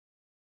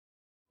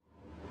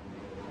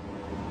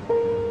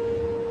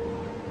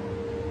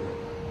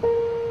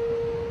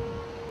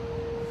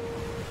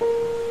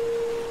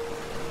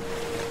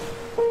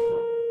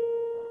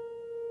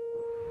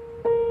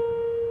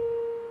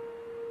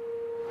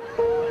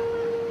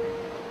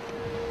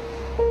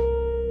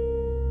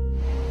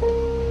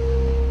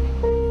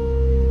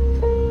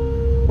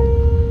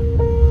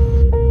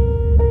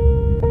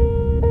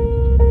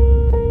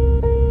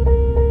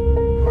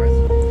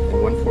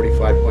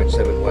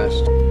7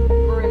 West.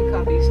 Marin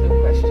copies, no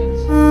questions.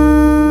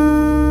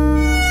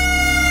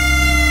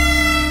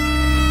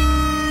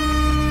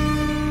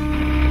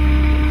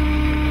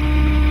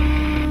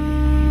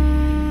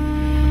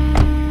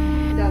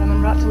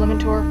 Dalaman Rat to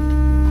Lamentor.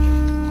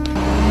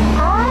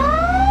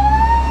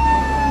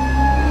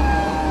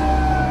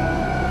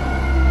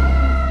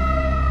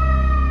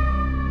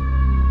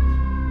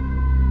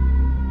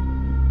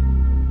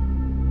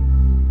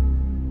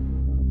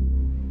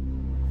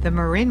 The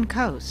Marin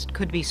coast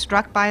could be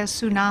struck by a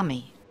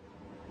tsunami.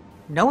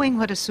 Knowing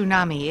what a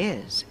tsunami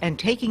is and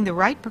taking the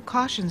right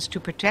precautions to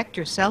protect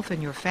yourself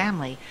and your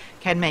family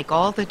can make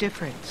all the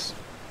difference.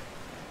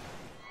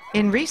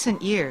 In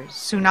recent years,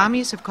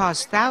 tsunamis have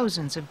caused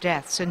thousands of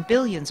deaths and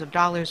billions of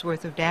dollars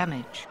worth of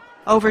damage.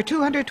 Over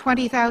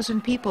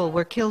 220,000 people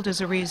were killed as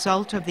a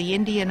result of the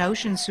Indian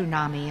Ocean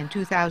tsunami in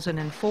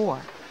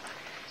 2004.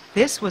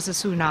 This was a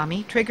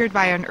tsunami triggered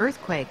by an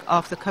earthquake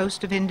off the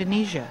coast of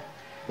Indonesia.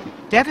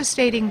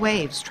 Devastating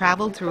waves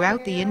traveled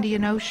throughout the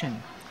Indian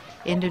Ocean.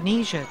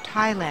 Indonesia,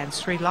 Thailand,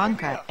 Sri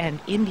Lanka,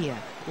 and India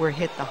were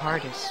hit the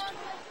hardest.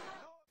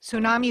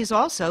 Tsunamis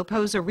also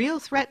pose a real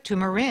threat to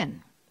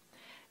Marin.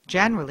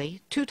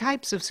 Generally, 2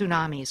 types of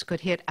tsunamis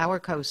could hit our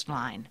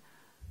coastline.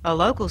 A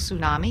local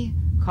tsunami,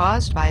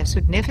 caused by a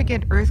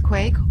significant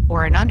earthquake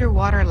or an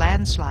underwater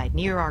landslide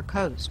near our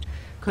coast,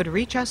 could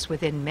reach us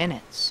within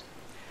minutes.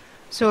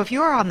 So if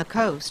you're on the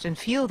coast and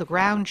feel the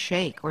ground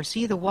shake or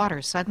see the water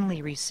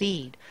suddenly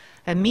recede,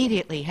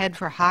 immediately head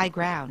for high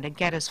ground and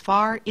get as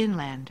far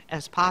inland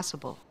as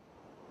possible.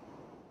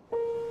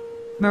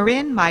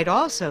 Marin might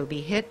also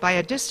be hit by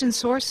a distant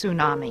source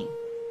tsunami.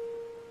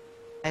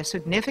 A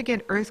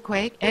significant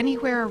earthquake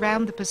anywhere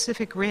around the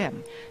Pacific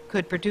Rim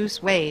could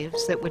produce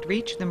waves that would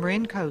reach the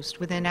Marin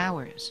coast within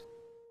hours.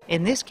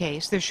 In this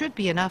case, there should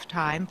be enough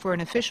time for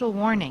an official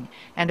warning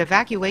and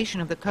evacuation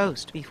of the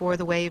coast before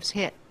the waves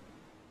hit.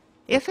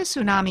 If a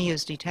tsunami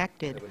is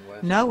detected,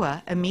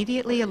 NOAA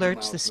immediately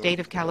alerts the state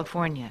of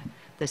California.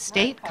 The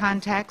state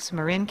contacts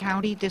Marin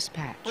County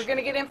Dispatch. We're going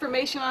to get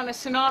information on a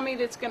tsunami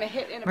that's going to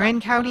hit in Marin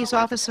County's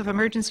Office of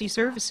Emergency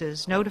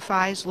Services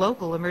notifies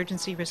local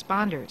emergency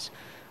responders,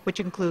 which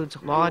includes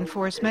law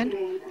enforcement,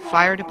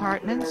 fire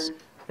departments,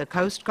 the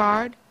Coast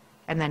Guard,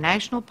 and the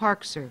National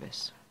Park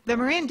Service. The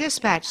Marin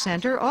Dispatch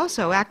Center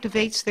also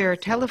activates their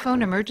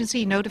telephone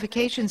emergency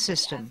notification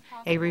system,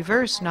 a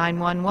reverse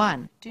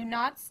 911. Do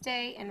not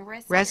stay in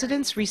risk.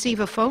 Residents receive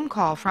a phone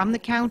call from the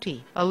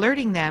county,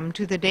 alerting them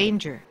to the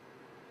danger.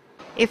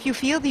 If you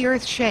feel the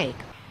earth shake,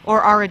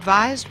 or are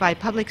advised by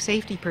public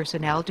safety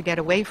personnel to get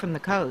away from the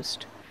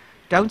coast,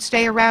 don't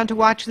stay around to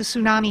watch the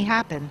tsunami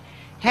happen.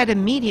 Head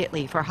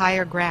immediately for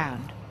higher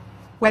ground.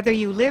 Whether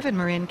you live in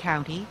Marin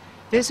County,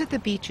 visit the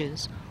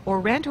beaches, or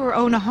rent or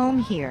own a home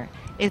here,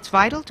 it's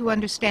vital to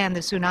understand the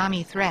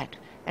tsunami threat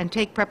and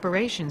take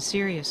preparation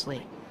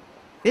seriously.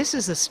 This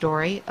is a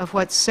story of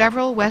what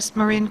several West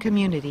Marin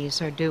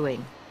communities are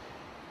doing.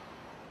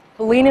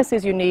 Bolinas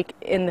is unique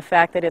in the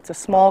fact that it's a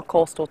small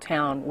coastal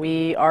town.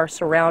 We are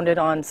surrounded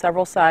on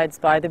several sides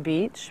by the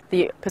beach.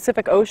 The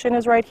Pacific Ocean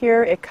is right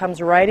here. It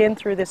comes right in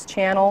through this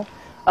channel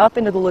up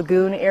into the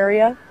lagoon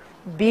area.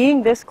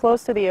 Being this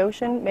close to the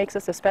ocean makes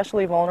us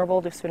especially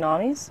vulnerable to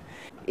tsunamis.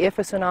 If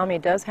a tsunami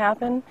does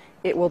happen,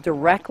 it will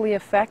directly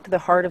affect the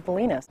heart of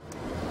Bolinas.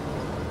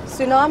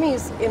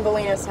 Tsunamis in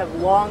Bolinas have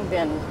long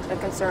been a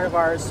concern of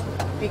ours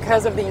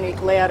because of the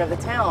unique layout of the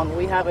town.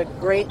 We have a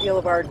great deal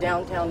of our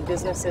downtown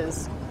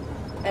businesses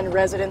and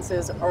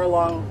residences are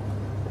along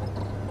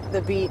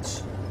the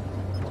beach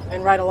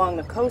and right along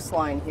the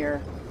coastline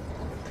here.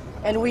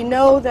 And we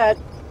know that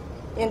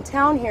in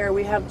town here,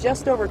 we have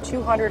just over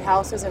 200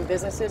 houses and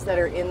businesses that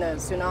are in the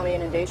tsunami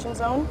inundation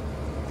zone.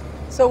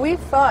 So we've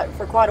thought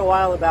for quite a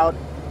while about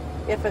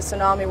if a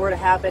tsunami were to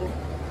happen,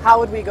 how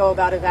would we go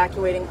about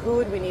evacuating, who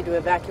would we need to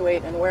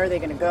evacuate, and where are they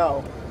going to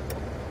go?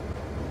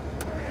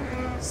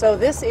 So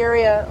this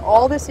area,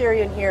 all this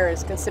area in here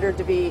is considered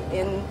to be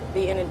in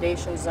the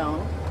inundation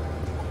zone.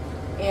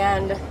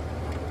 And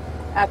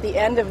at the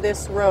end of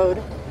this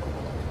road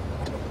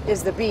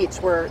is the beach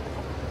where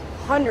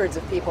hundreds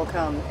of people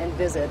come and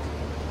visit.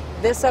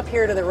 This up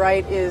here to the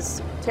right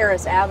is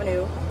Terrace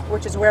Avenue,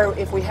 which is where,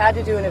 if we had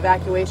to do an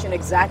evacuation,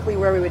 exactly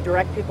where we would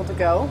direct people to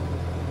go,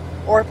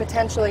 or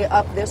potentially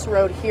up this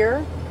road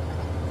here,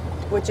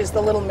 which is the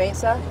Little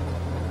Mesa,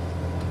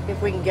 if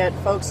we can get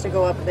folks to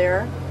go up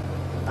there.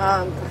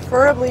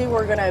 Preferably,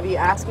 we're going to be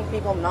asking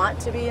people not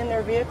to be in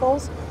their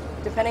vehicles,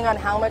 depending on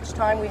how much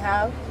time we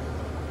have,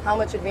 how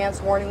much advance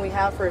warning we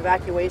have for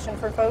evacuation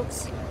for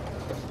folks.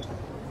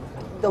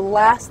 The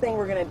last thing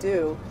we're going to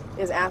do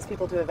is ask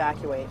people to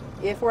evacuate.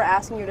 If we're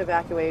asking you to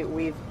evacuate,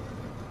 we've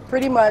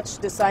pretty much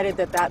decided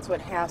that that's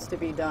what has to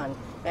be done,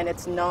 and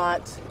it's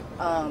not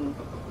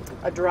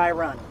a dry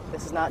run.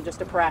 This is not just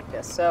a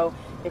practice. So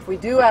if we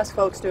do ask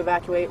folks to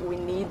evacuate, we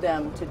need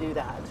them to do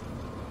that.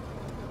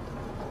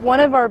 One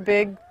of our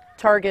big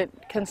target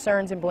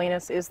concerns in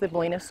Bolinas is the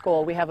Bolinas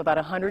School. We have about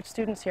 100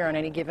 students here on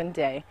any given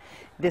day.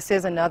 This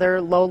is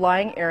another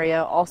low-lying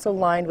area, also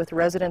lined with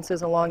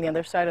residences along the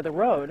other side of the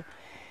road.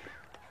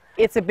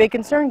 It's a big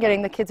concern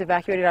getting the kids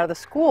evacuated out of the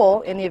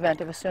school in the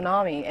event of a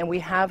tsunami, and we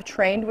have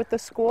trained with the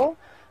school.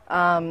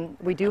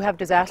 We do have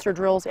disaster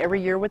drills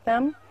every year with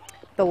them.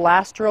 The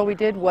last drill we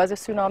did was a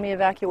tsunami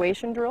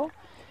evacuation drill,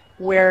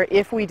 where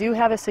if we do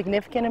have a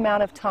significant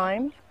amount of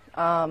time,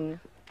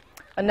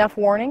 enough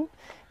warning,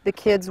 the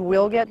kids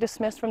will get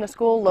dismissed from the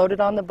school, loaded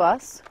on the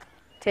bus,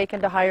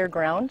 taken to higher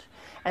ground,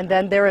 and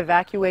then they're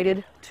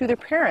evacuated to their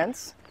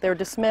parents. They're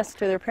dismissed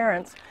to their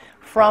parents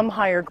from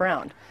higher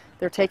ground.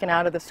 They're taken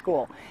out of the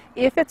school.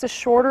 If it's a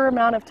shorter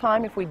amount of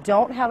time, if we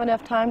don't have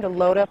enough time to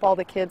load up all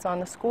the kids on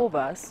the school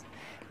bus,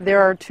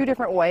 there are two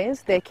different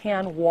ways. They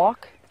can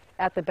walk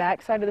at the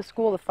back side of the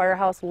school. The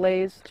firehouse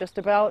lays just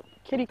about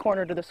kitty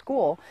corner to the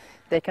school.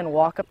 They can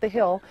walk up the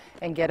hill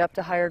and get up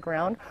to higher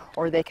ground,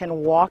 or they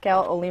can walk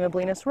out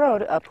Olima-Bolinas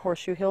Road up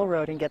Horseshoe Hill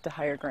Road and get to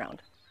higher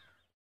ground.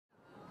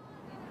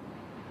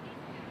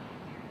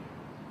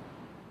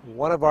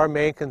 One of our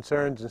main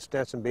concerns in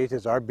Stinson Beach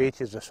is our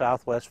beach is a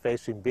southwest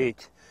facing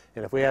beach,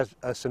 and if we have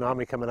a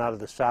tsunami coming out of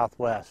the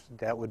southwest,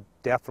 that would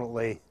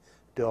definitely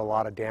do a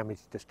lot of damage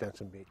to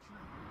Stinson Beach.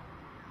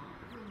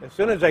 As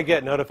soon as I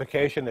get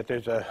notification that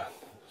there's a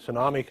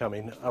tsunami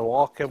coming, I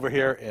walk over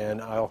here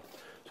and I'll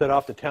set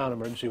off the town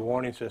emergency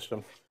warning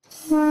system.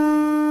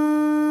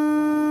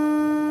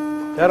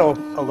 That'll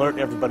alert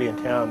everybody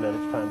in town that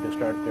it's time to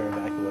start their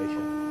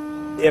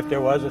evacuation. If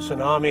there was a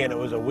tsunami and it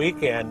was a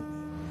weekend,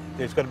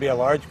 there's going to be a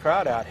large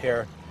crowd out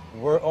here.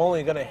 We're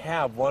only going to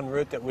have one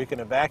route that we can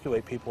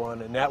evacuate people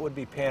on, and that would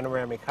be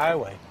Panoramic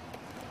Highway.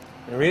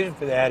 And the reason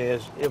for that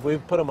is if we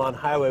put them on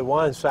Highway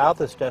 1 south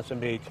of Stinson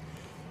Beach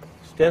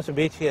gets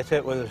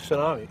hit with a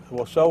tsunami.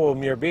 Well, so will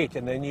Muir Beach,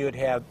 and then you would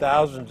have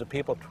thousands of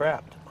people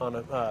trapped on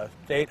a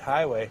state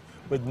highway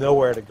with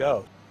nowhere to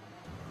go.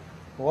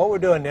 What we're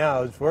doing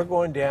now is we're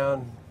going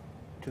down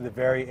to the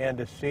very end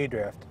of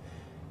Seadrift,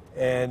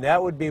 and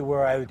that would be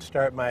where I would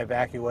start my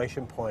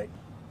evacuation point.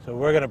 So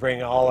we're going to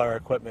bring all our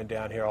equipment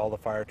down here, all the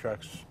fire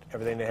trucks,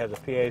 everything that has a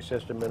PA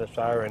system and a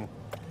siren,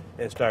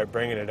 and start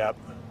bringing it up,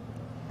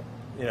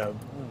 you know,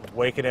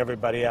 waking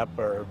everybody up,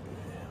 or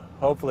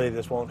hopefully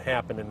this won't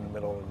happen in the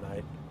middle of the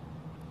night.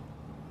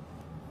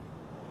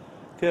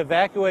 To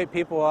evacuate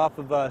people off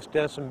of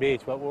Stinson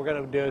Beach, what we're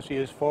going to do is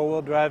use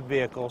four-wheel drive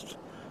vehicles,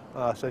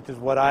 such as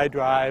what I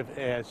drive,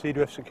 and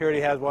Seadrift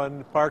Security has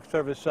one. Park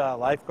Service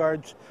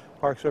lifeguards,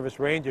 Park Service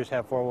rangers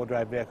have four-wheel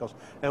drive vehicles.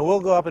 And we'll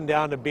go up and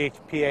down the beach,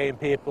 PAing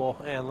people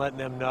and letting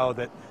them know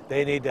that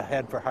they need to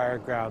head for higher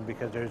ground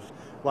because there's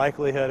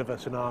likelihood of a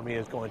tsunami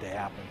is going to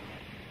happen.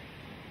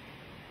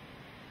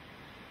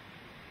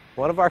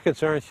 One of our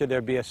concerns, should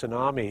there be a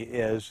tsunami,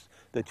 is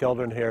the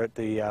children here at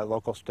the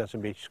local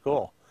Stinson Beach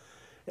school.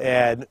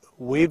 And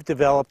we've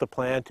developed a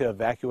plan to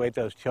evacuate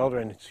those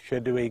children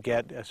should we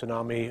get a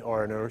tsunami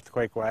or an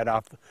earthquake right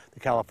off the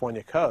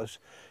California coast.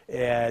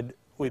 And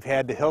we've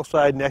had the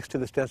hillside next to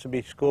the Stinson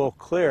Beach school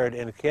cleared,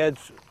 and the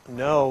kids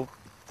know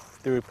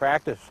through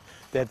practice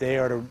that they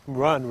are to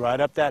run right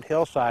up that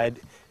hillside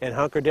and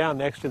hunker down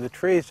next to the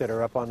trees that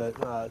are up on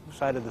the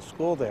side of the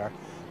school there.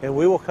 And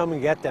we will come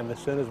and get them as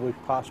soon as we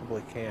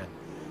possibly can.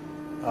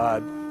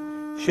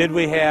 Should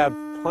we have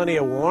plenty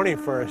of warning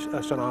for a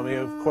tsunami,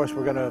 of course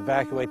we're going to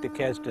evacuate the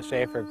kids to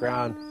safer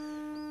ground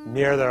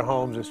near their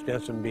homes at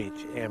Stinson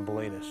Beach and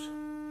Bolinas.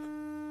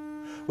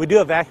 We do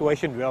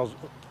evacuation drills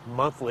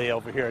monthly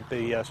over here at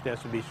the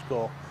Stinson Beach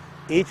School.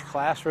 Each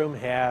classroom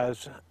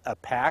has a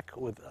pack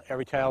with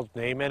every child's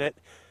name in it,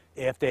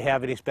 if they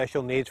have any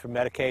special needs for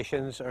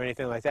medications or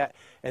anything like that.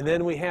 And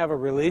then we have a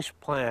release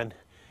plan,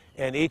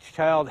 and each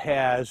child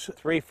has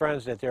 3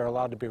 friends that they're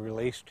allowed to be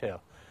released to.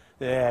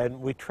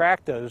 And we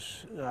track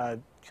those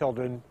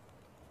children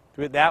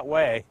through that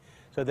way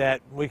so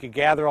that we could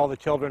gather all the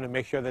children and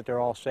make sure that they're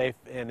all safe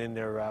and in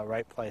their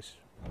right place.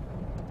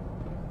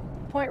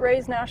 Point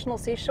Reyes National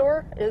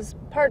Seashore is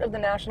part of the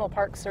National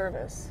Park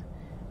Service,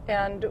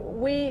 and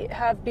we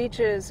have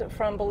beaches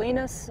from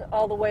Bolinas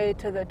all the way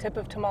to the tip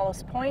of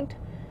Tomales Point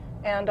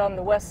and on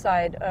the west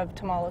side of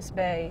Tomales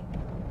Bay.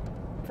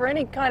 For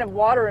any kind of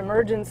water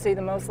emergency,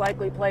 the most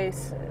likely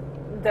place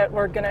that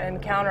we're going to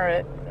encounter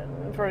it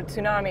for a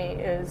tsunami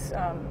is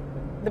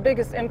the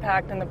biggest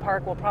impact in the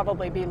park will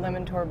probably be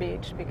Limantour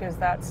Beach, because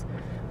that's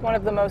one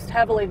of the most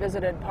heavily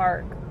visited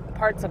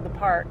parts of the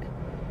park.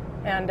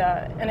 And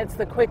it's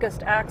the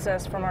quickest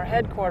access from our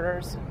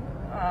headquarters,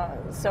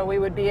 so we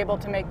would be able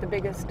to make the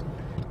biggest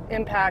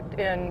impact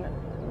in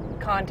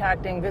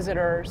contacting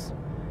visitors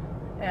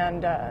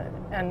and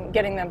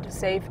getting them to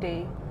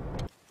safety.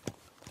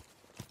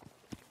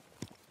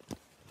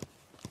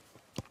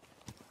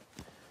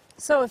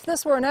 So if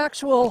this were an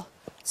actual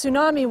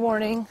tsunami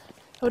warning,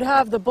 it would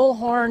have the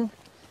bullhorn,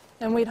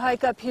 and we'd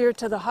hike up here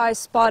to the high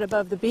spot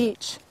above the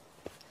beach.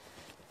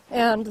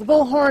 And the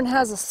bullhorn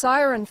has a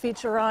siren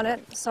feature on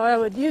it, so I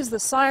would use the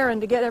siren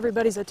to get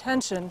everybody's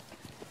attention.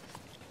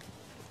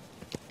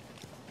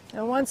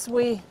 And once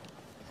we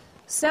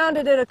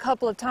sounded it a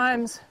couple of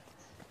times,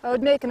 I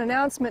would make an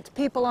announcement to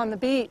people on the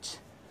beach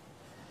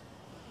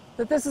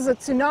that this is a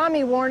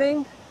tsunami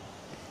warning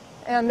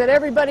and that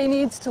everybody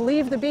needs to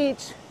leave the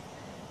beach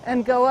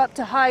and go up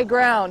to high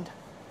ground.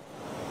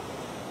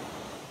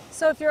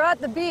 So if you're at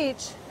the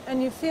beach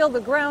and you feel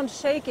the ground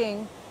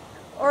shaking,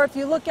 or if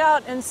you look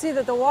out and see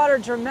that the water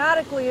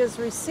dramatically is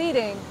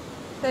receding,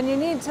 then you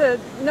need to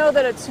know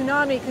that a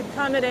tsunami could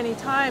come at any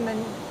time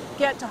and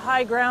get to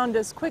high ground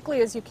as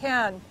quickly as you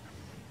can.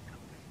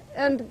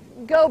 And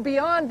go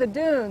beyond the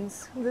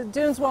dunes. The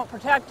dunes won't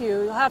protect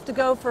you. You'll have to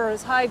go for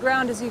as high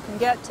ground as you can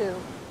get to.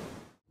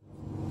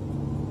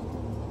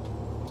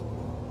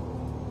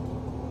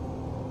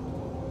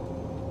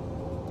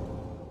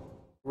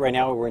 Right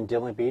now we're in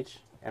Dillon Beach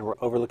and we're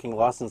overlooking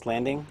Lawson's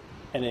Landing,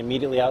 and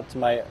immediately out to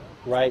my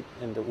right,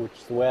 which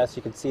is the west,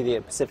 you can see the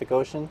Pacific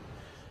Ocean.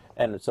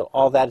 And so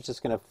all that is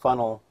just going to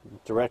funnel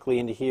directly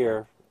into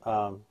here,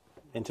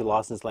 into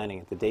Lawson's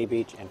Landing at the day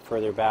beach, and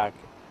further back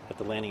at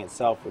the landing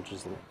itself, which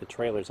is the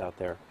trailers out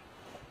there.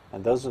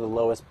 And those are the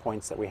lowest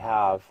points that we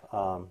have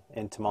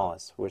in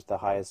Tamales, which is the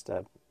highest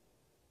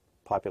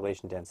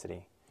population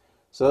density.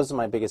 So those are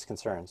my biggest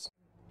concerns.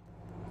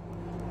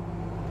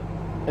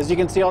 As you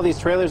can see, all these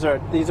trailers are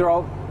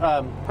all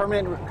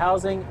permanent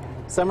housing.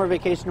 Some are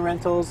vacation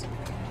rentals,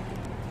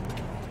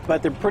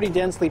 but they're pretty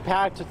densely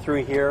packed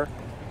through here.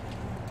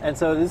 And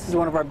so this is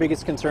one of our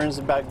biggest concerns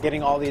about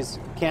getting all these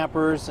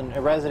campers and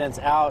residents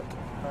out.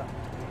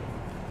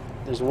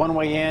 There's one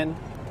way in.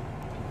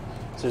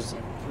 So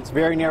it's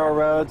very narrow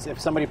roads. If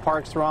somebody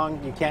parks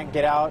wrong, you can't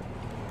get out.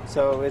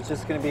 So it's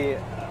just going to be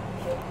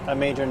a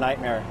major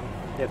nightmare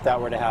if that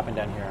were to happen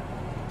down here.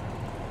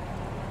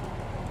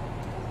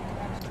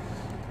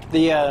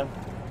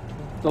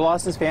 The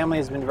Lawson's family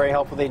has been very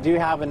helpful. They do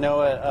have a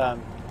NOAA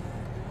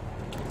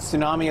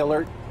tsunami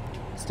alert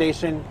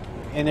station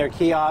in their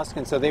kiosk,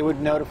 and so they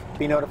would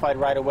be notified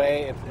right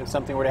away if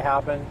something were to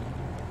happen,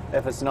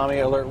 if a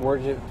tsunami alert were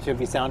to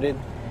be sounded.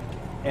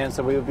 And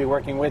so we would be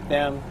working with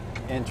them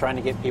and trying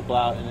to get people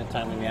out in a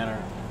timely manner.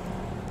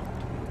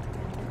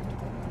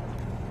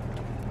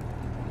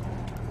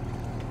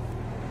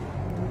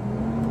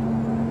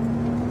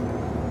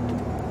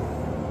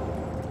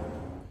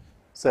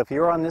 So if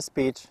you were on this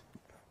beach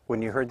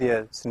when you heard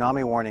the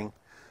tsunami warning,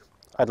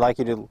 I'd like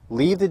you to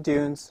leave the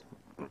dunes,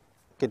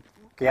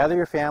 gather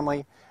your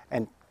family,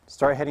 and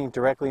start heading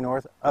directly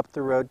north up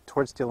the road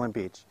towards Dillon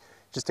Beach.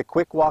 Just a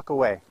quick walk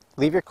away.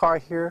 Leave your car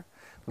here,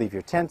 leave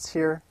your tents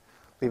here,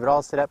 leave it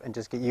all set up, and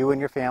just get you and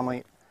your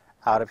family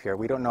out of here.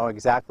 We don't know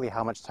exactly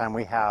how much time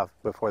we have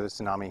before the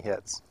tsunami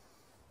hits.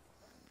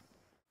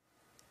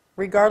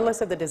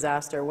 Regardless of the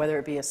disaster, whether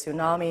it be a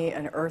tsunami,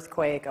 an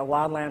earthquake, a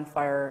wildland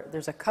fire,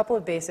 there's a couple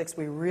of basics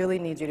we really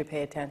need you to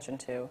pay attention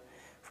to.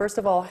 First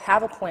of all,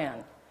 have a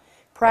plan.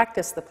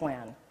 Practice the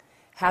plan.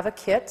 Have a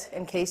kit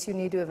in case you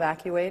need to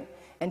evacuate,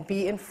 and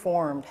be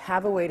informed.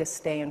 Have a way to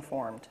stay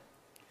informed.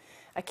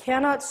 I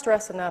cannot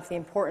stress enough the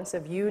importance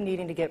of you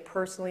needing to get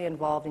personally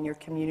involved in your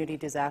community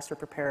disaster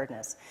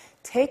preparedness.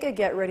 Take a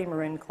Get Ready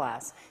Marin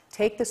class.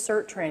 Take the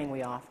CERT training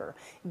we offer.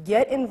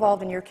 Get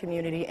involved in your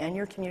community and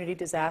your community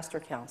disaster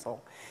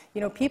council.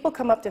 You know, people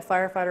come up to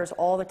firefighters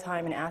all the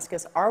time and ask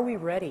us, are we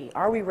ready?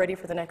 Are we ready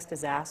for the next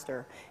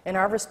disaster? And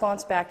our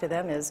response back to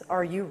them is,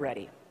 are you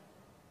ready?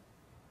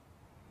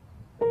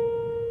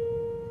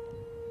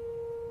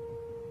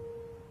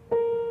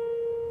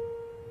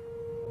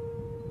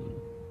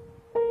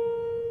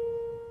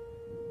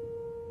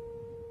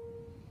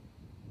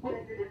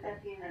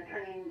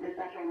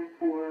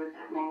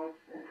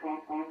 and 12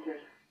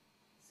 volunteers.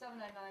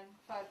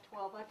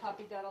 799-512. I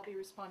copied that. I'll be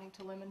responding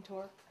to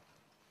Limontor.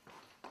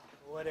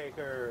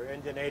 Woodacre,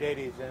 engine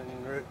 880 is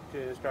en route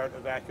to start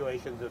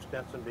evacuations of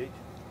Stetson Beach.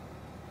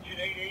 Engine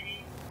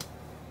 880,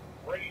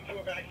 ready to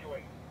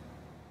evacuate.